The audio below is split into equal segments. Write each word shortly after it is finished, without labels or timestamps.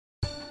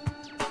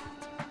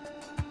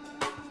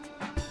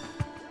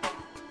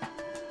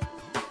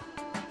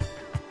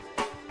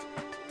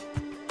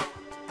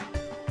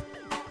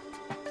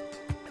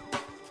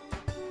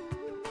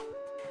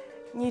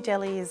New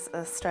Delhi is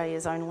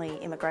Australia's only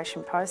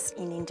immigration post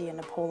in India,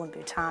 Nepal and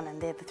Bhutan,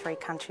 and they're the three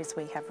countries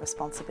we have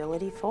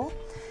responsibility for.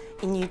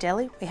 In New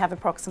Delhi we have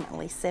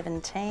approximately 7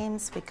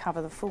 teams. We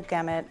cover the full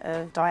gamut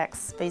of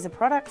DIAC's visa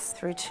products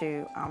through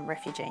to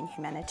refugee and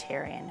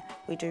humanitarian.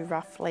 We do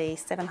roughly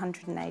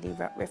 780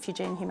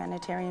 refugee and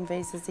humanitarian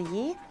visas a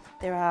year.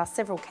 There are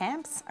several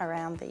camps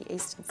around the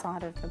eastern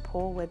side of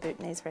Nepal where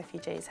Bhutanese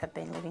refugees have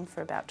been living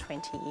for about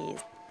 20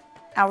 years.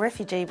 Our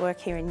refugee work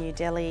here in New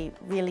Delhi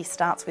really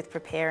starts with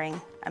preparing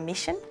a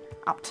mission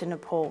up to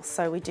Nepal.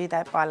 So we do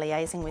that by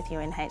liaising with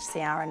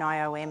UNHCR and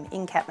IOM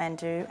in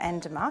Kathmandu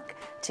and Damak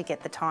to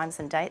get the times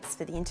and dates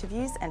for the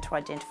interviews and to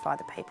identify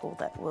the people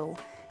that we'll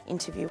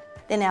interview.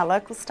 Then our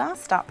local staff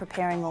start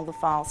preparing all the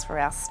files for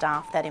our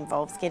staff. That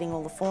involves getting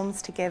all the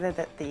forms together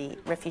that the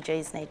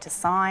refugees need to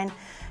sign,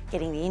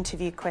 getting the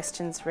interview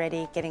questions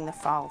ready, getting the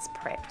files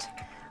prepped.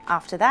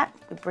 After that,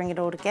 we bring it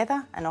all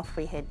together and off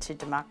we head to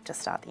Damak to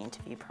start the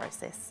interview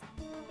process.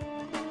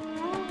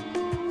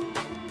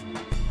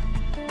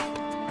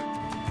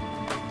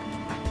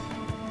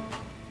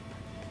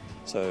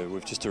 So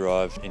we've just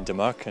arrived in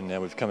Damak and now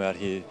we've come out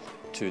here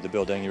to the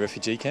Beldangi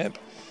Refugee Camp.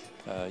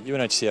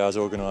 UNHCR has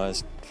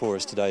organised for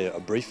us today a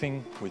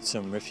briefing with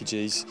some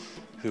refugees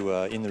who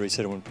are in the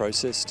resettlement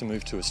process to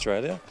move to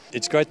Australia.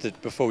 It's great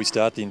that before we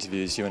start the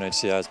interviews,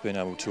 UNHCR has been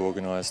able to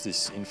organise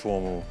this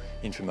informal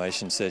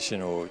information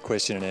session or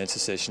question and answer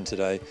session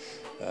today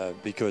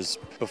because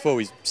before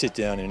we sit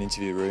down in an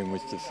interview room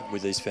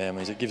with these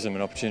families, it gives them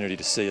an opportunity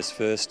to see us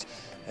first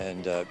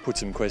and put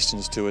some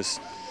questions to us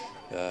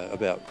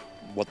about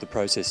what the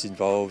process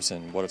involves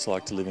and what it's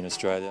like to live in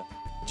Australia.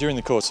 During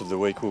the course of the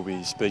week, we'll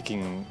be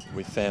speaking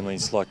with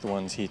families like the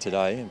ones here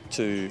today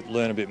to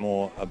learn a bit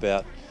more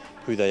about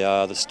who they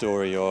are, the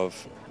story of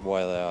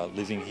why they are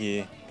living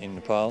here in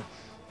Nepal,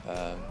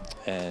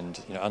 and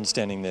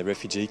understanding their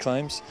refugee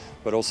claims,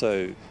 but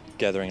also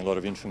gathering a lot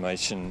of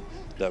information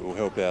that will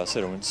help our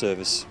settlement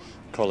service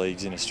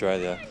colleagues in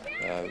Australia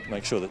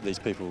make sure that these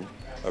people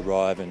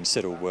arrive and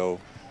settle well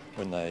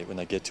when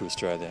they get to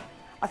Australia.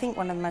 I think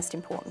one of the most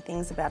important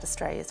things about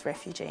Australia's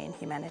refugee and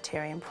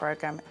humanitarian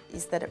program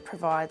is that it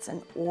provides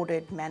an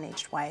ordered,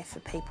 managed way for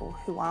people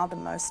who are the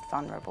most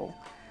vulnerable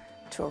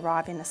to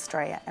arrive in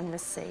Australia and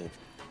receive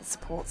the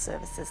support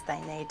services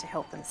they need to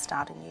help them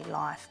start a new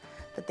life.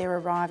 That they're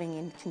arriving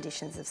in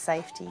conditions of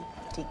safety,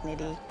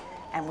 dignity,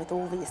 and with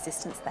all the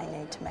assistance they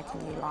need to make a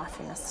new life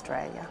in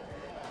Australia.